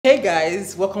Hey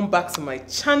guys, welcome back to my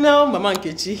channel. Mama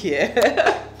Nkechi here.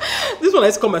 This one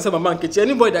I call myself Mama Nkechi.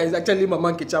 Anybody that is actually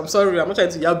Mama Nkechi, I'm sorry, I'm not trying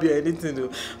to yab you or anything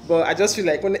though. But I just feel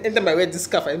like when anytime I wear this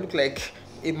scarf, I look like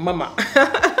a mama.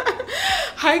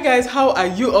 Hi guys, how are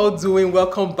you all doing?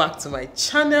 Welcome back to my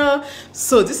channel.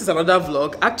 So this is another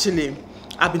vlog. Actually,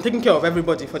 I've been taking care of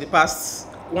everybody for the past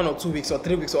 1 or 2 weeks or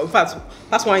 3 weeks, or in fact,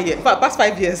 past 1 year, in fact, past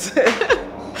 5 years.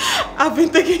 I've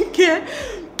been taking care.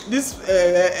 This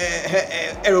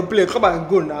aeroplane, come and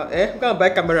go now, go and buy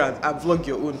camera and vlog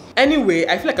your own. Anyway,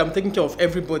 I feel like I'm taking care of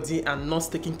everybody and not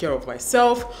taking care of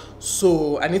myself,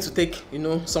 so I need to take, you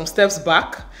know, some steps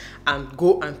back and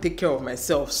go and take care of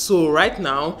myself. So right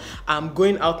now I'm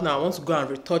going out now. I want to go and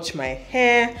retouch my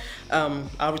hair.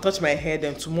 I'll retouch my hair,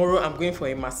 then tomorrow I'm going for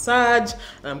a massage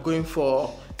and I'm going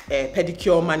for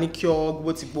pedicure, manicure,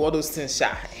 all those things.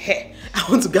 I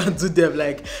want to go and do them.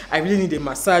 Like, I really need a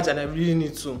massage and I really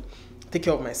need to take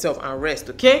care of myself and rest.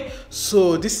 Okay,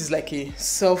 so this is like a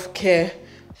self-care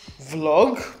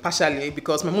vlog partially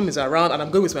because my mom is around and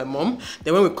I'm going with my mom.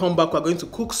 Then when we come back, we're going to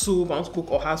cook soup. I want to cook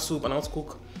oha soup and I want to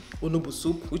cook onubu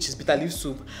soup, which is bitter leaf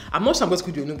soup. I'm not sure I'm going to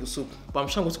cook the onubu soup, but I'm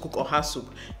sure I'm going to cook oha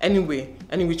soup. Anyway,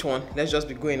 any which one, let's just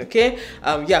be going, okay?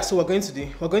 Yeah, so we're going to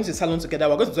the salon together.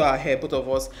 We're going to do our hair, both of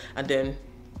us, and then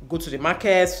go to the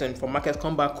markets, and from markets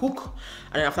come back, cook,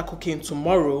 and then after cooking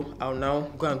tomorrow, I'll now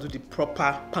go and do the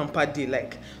proper pamper day.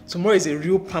 Like, tomorrow is a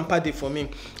real pamper day for me.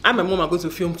 And my mom are going to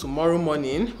film tomorrow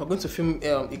morning. We're going to film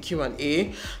a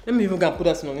Q&A. Let me even go and put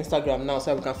that on Instagram now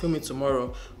so we can film it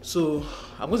tomorrow. So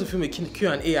I'm going to film a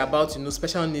Q&A about, you know,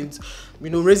 special needs, you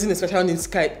know, raising a special needs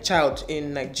child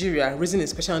in Nigeria, raising a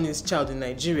special needs child in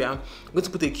Nigeria. I'm going to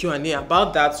put a Q&A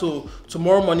about that. So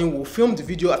tomorrow morning we'll film the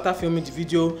video. After filming the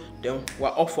video, then we're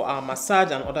off for our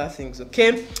massage and other things,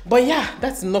 okay? But yeah,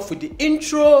 that's enough with the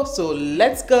intro, so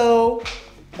let's go.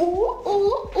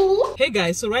 Ooh. Hey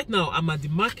guys, so right now I'm at the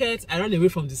market. I ran away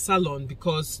from the salon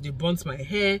because they burnt my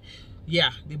hair. Yeah,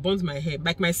 they burnt my hair.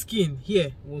 Like, my skin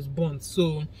here was burnt.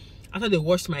 So after they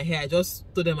washed my hair, I just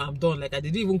told them I'm done. Like, I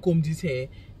didn't even comb this hair.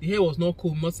 The hair was not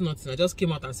combed, nothing. I just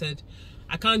came out and said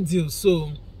I can't deal.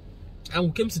 So I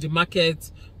came to the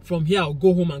market. From here, I'll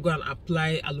go home and go and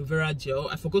apply aloe vera gel.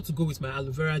 I forgot to go with my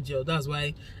aloe vera gel. That's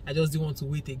why I just didn't want to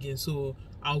wait again. So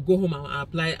I'll go home and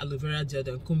apply aloe vera gel,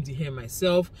 then comb the hair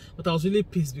myself. But I was really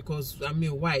pissed because, I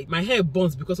mean, why? My hair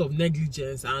burns because of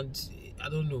negligence, and I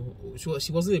don't know.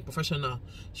 She wasn't a professional.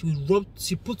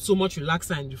 She put so much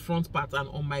relaxer in the front part and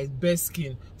on my bare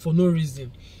skin for no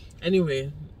reason.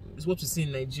 Anyway, it's what you see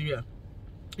in Nigeria.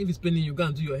 If it's paining you, go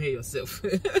and do your hair yourself.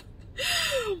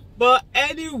 But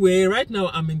anyway, right now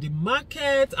I'm in the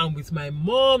market. I'm with my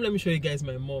mom. Let me show you guys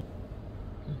my mom.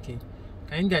 Okay,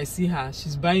 can you guys see her?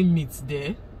 She's buying meat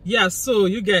there. Yeah, so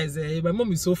you guys, my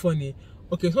mom is so funny.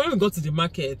 Okay, so when we got to the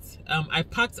market, I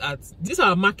parked at this.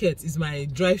 Our market is my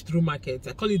drive-through market.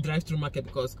 I call it drive-through market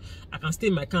because I can stay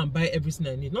in my car and buy everything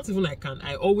I need. Not even I can.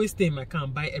 I always stay in my car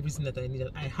and buy everything that I need.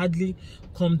 I hardly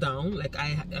come down. Like,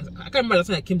 I can't remember last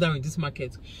time I came down in this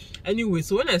market. Anyway,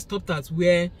 so when I stopped at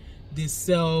where they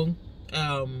sell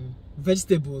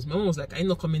vegetables, my mom was like, "Are you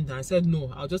not coming down?" I said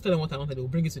no, I'll just tell them what I wanted. They will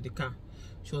bring it to the car.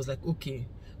 She was like, okay.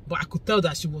 But I could tell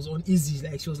that she was uneasy.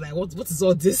 Like, she was like, what is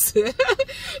all this?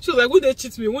 She was like, won't they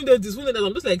cheat me? Won't they this? Won't they that?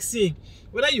 I'm just like, seeing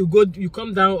whether you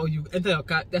come down or you enter your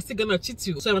car, they're still gonna cheat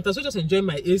you. So I might as well just enjoy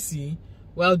my AC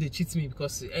while they cheat me,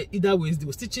 because either ways they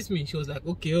will still cheat me. She was like,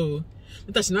 okay. Oh,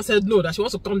 later she now said no, that she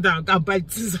wants to come down and go and buy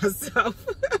things herself.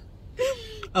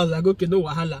 I was like, okay, no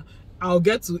wahala. I'll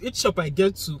get to each shop I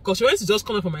get to, because she wants to just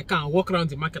come up from my car and walk around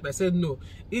the market. I said no,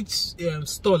 each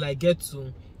stall I get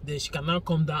to, then she can now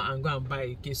come down and go and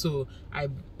buy. Okay, so I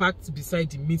parked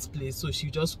beside the meat place, so she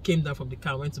just came down from the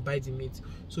car and went to buy the meat.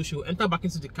 So she'll enter back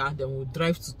into the car, then we'll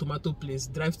drive to tomato place,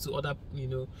 drive to other, you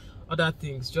know, other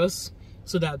things, just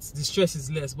so that the stress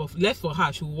is less. But left for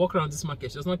her, she'll walk around this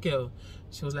market. She does not care.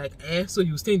 She was like, so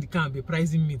you stay in the car and be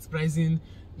pricing meat, pricing.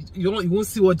 You won't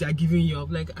see what they're giving you. I'm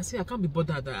like, I say, I can't be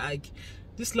bothered. Like,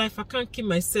 this life, I can't keep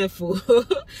myself.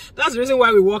 That's the reason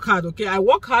why we work hard, okay? I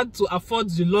work hard to afford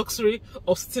the luxury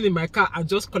of sitting in my car and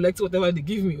just collect whatever they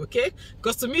give me, okay?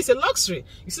 Because to me, it's a luxury.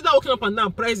 You see that walking up and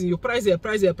down, pricing, you price here,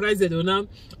 you know?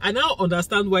 I now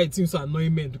understand why it seems to annoy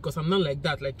me, because I'm not like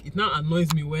that. Like, it now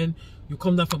annoys me when you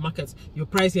come down from markets, you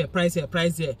price here.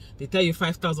 They tell you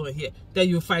 5,000 here, tell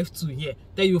you 5,200 here,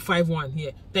 tell you 5,100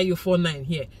 here, tell you 4,900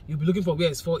 here. You'll be looking for where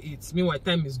it's 4,800. Meanwhile,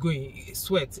 time is going,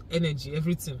 sweat, energy,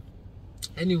 everything.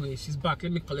 Anyway, she's back.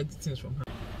 Let me collect the things from her.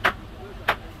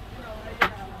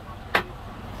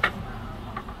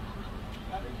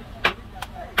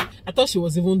 I thought she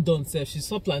was even done, She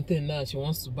saw plantain now. She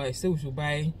wants to buy. She said we should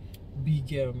buy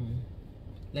big,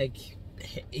 like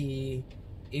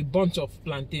a bunch of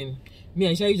plantain. Me,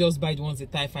 I usually just buy the ones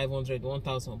that tie 500,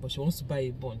 1,000, but she wants to buy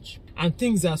a bunch. And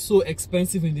things are so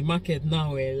expensive in the market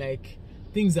now, like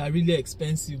things are really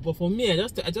expensive. But for me, I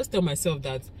just tell myself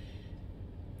that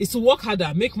it's to work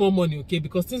harder, make more money, okay?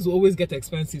 Because things will always get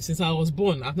expensive. Since I was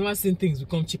born, I've never seen things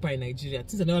become cheaper in Nigeria.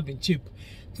 Things have never been cheap.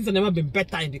 Things have never been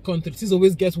better in the country. Things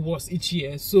always get worse each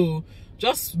year. So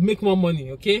just make more money,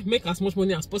 okay? Make as much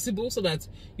money as possible so that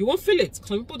you won't feel it.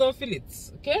 Some people don't feel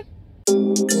it, okay?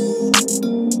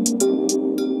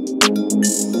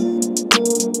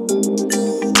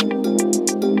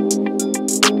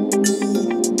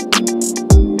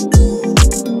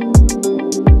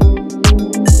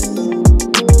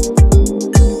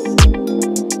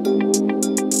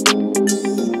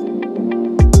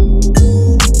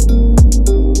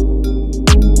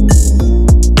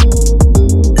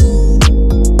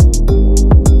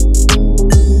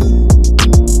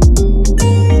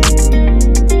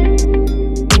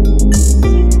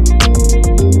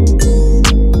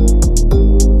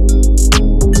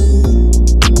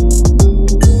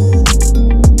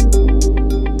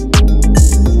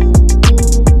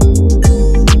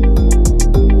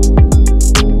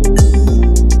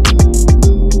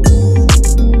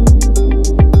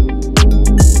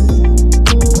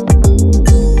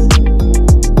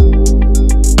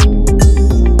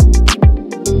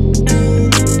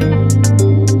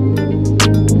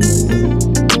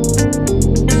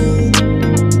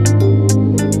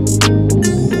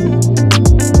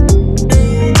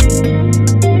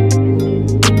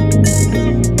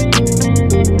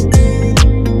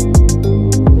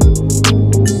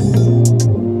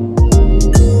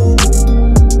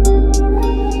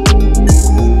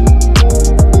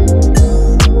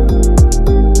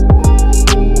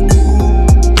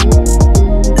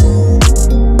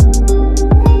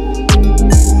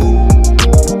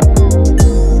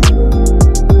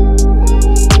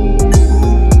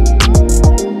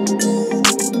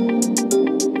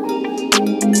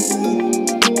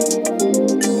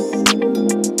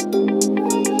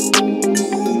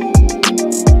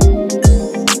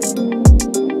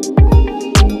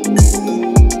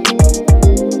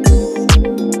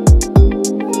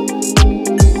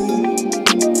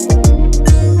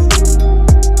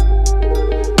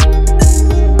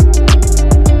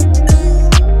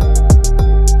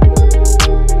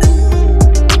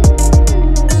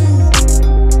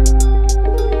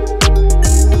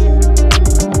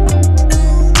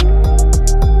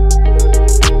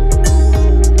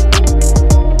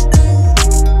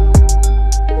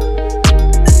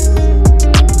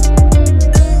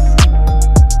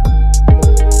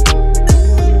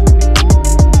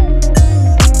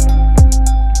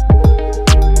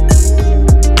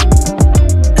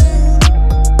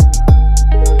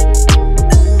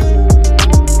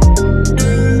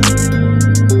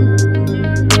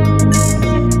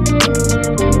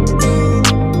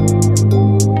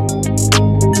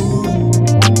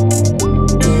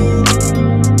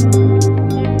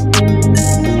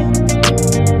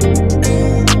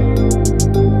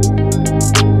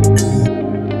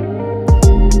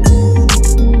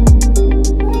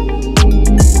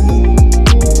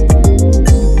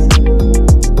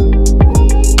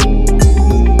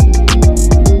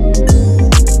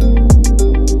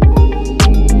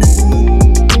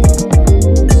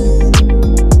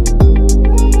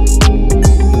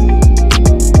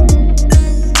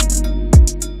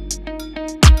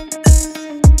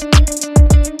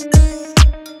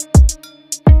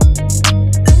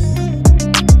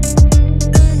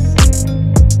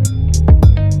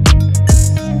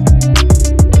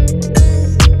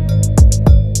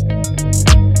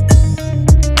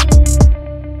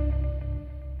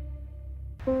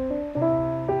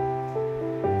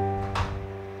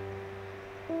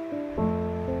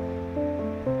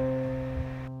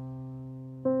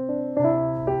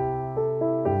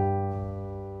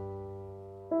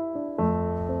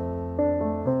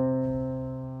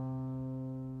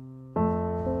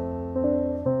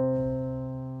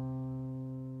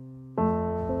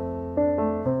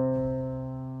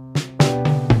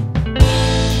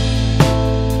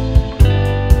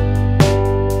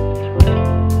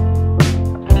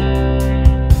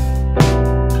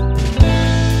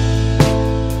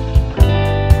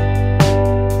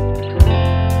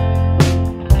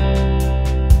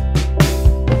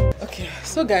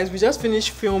 So guys, we just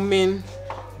finished filming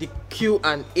the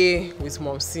Q&A with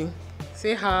Momsi.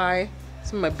 Say hi.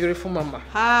 See my beautiful mama.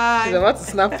 Hi. She's about to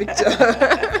snap picture.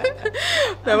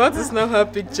 We're about to snap her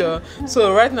picture.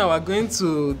 So right now we're going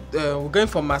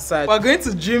for massage. We're going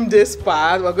to Dream Day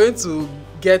Spa. We're going to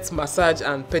get massage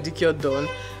and pedicure done.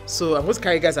 So I'm going to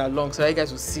carry you guys along so that you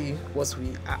guys will see what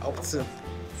we are up to.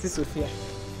 See Sophia.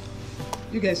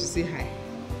 You guys should say hi.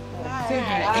 Hi. Say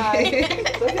hi. Hi.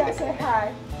 Sophia, say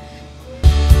hi.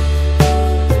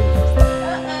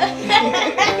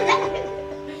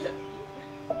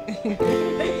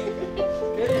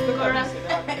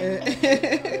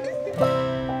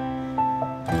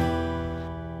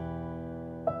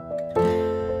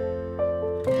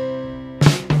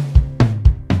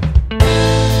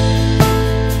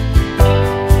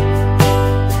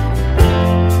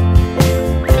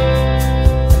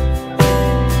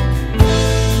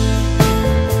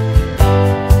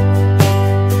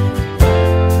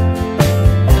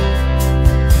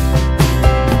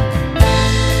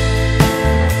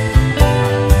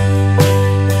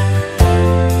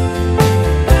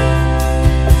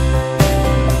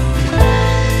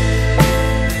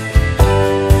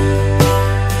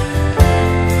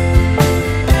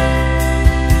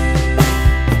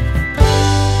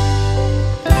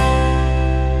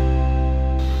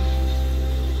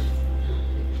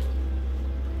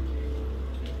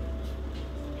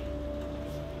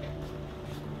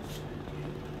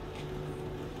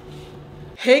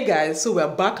 Hey guys, so we're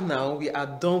back now. We are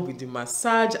done with the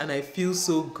massage and I feel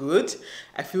so good.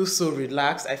 I feel so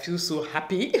relaxed. I feel so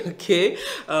happy. Okay.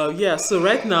 Yeah, so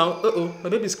right now, my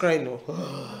baby's crying now.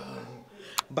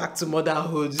 Back to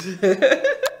motherhood.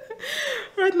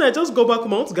 Right now, I just go back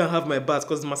home. I want to go and have my bath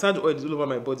because the massage oil is all over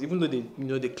my body, even though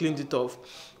they cleaned it off.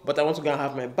 But I want to go and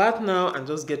have my bath now and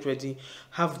just get ready,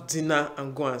 have dinner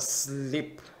and go and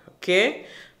sleep. Okay?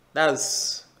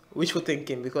 That's wishful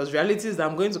thinking, because reality is that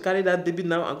I'm going to carry that baby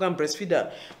now and go and breastfeed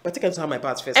her. But I think I have to have my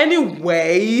bath first.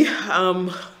 Anyway,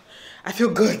 I feel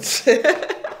good.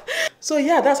 So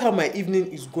yeah, that's how my evening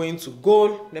is going to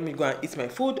go. Let me go and eat my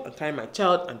food and carry my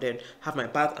child and then have my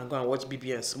bath and go and watch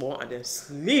BBN Small and then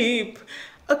sleep.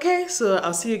 Okay, so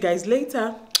I'll see you guys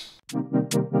later.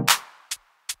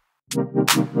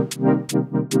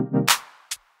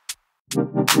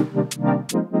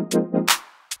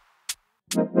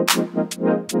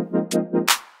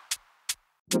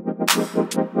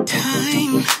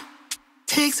 Time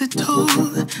takes a toll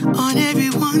on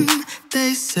everyone,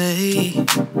 they say.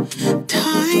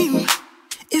 Time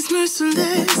is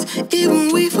merciless, it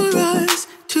won't wait for us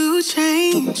to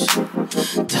change.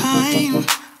 Time,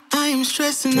 I am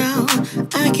stressing out,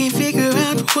 I can't figure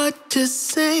out what to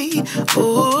say.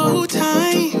 Oh,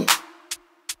 time,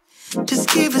 just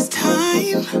give us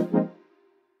time.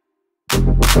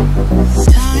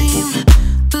 Time,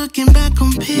 looking back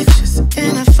on pictures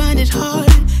and I find it hard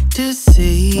to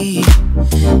see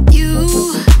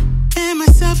you and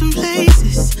myself in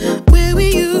places where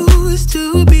we used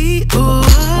to be. Oh,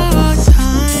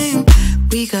 time,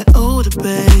 we got older,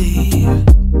 babe,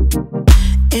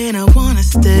 and I wanna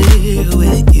stay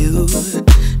with you.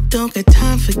 Don't got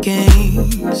time for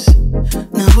games,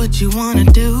 not what you wanna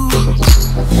do.